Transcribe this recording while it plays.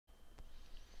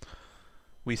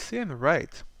we see on the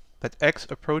right that x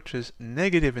approaches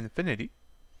negative infinity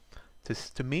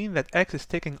to mean that x is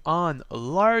taking on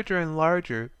larger and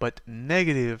larger but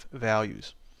negative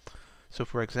values. So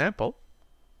for example,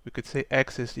 we could say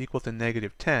x is equal to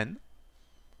negative 10,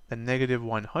 then negative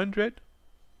 100,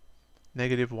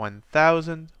 negative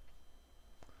 1,000,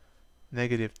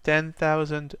 negative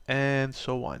 10,000, and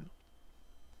so on.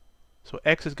 So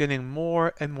x is getting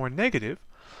more and more negative,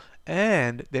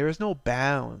 and there is no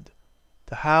bound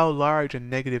to how large a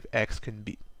negative x can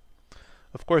be.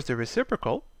 Of course, the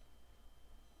reciprocal,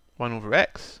 1 over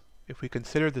x, if we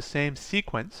consider the same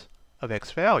sequence of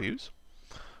x values,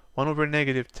 1 over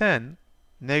negative 10,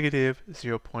 negative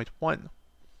 0.1.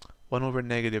 1 over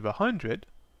negative 100,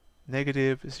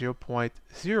 negative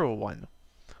 0.01.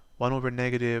 1 over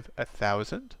negative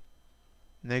 1,000,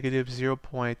 negative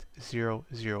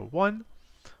 0.001.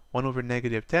 1 over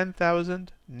negative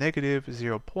 10,000, negative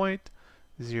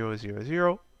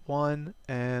 0.0001,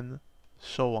 and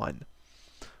so on.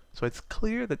 So it's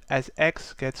clear that as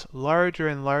x gets larger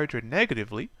and larger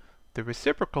negatively, the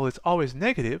reciprocal is always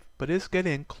negative, but is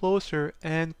getting closer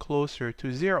and closer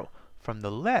to 0 from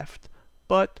the left,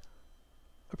 but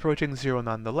approaching 0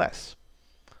 nonetheless.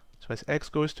 So as x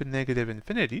goes to negative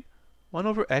infinity, 1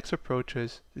 over x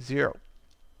approaches 0.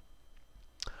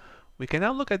 We can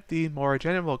now look at the more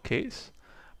general case,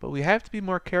 but we have to be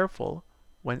more careful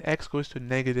when x goes to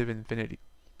negative infinity.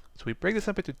 So we break this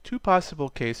up into two possible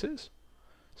cases.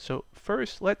 So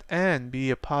first, let n be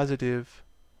a positive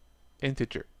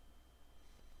integer.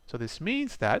 So this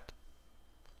means that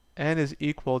n is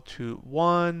equal to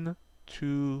 1,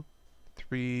 2,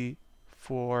 3,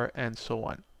 4, and so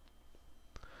on.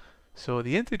 So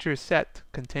the integer set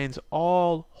contains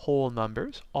all whole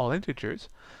numbers, all integers,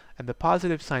 and the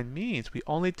positive sign means we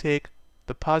only take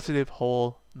the positive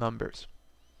whole numbers.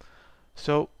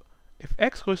 So if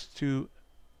x goes to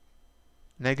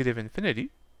negative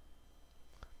infinity,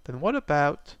 then what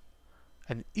about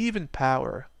an even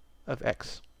power of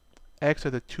x? X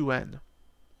to the 2n.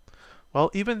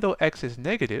 Well, even though x is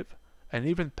negative, an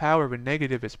even power of a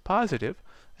negative is positive,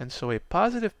 and so a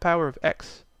positive power of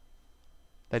x,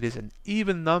 that is an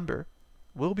even number,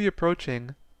 will be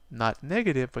approaching not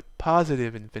negative, but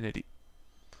positive infinity.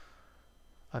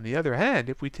 On the other hand,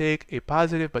 if we take a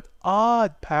positive but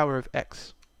odd power of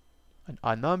x, an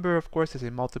odd number, of course, is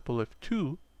a multiple of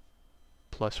 2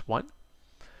 plus 1.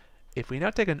 If we now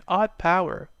take an odd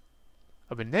power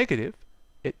of a negative,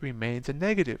 it remains a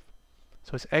negative.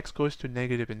 So as x goes to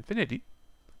negative infinity,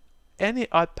 any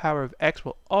odd power of x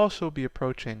will also be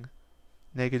approaching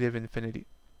negative infinity.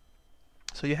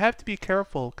 So you have to be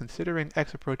careful considering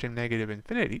x approaching negative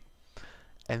infinity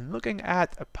and looking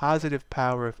at a positive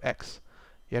power of x.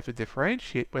 You have to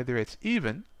differentiate whether it's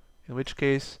even, in which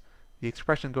case the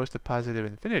expression goes to positive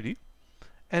infinity,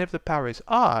 and if the power is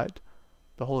odd,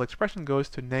 the whole expression goes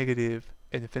to negative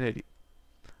infinity.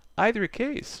 Either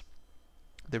case,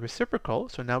 the reciprocal,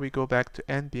 so now we go back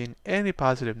to n being any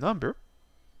positive number,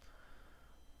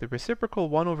 the reciprocal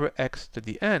 1 over x to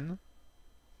the n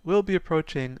will be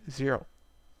approaching 0.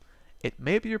 It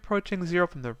may be approaching 0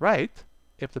 from the right,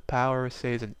 if the power,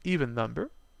 say, is an even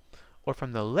number, or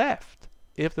from the left,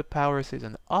 if the power is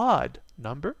an odd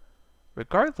number.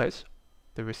 Regardless,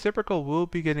 the reciprocal will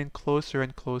be getting closer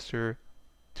and closer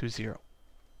to 0.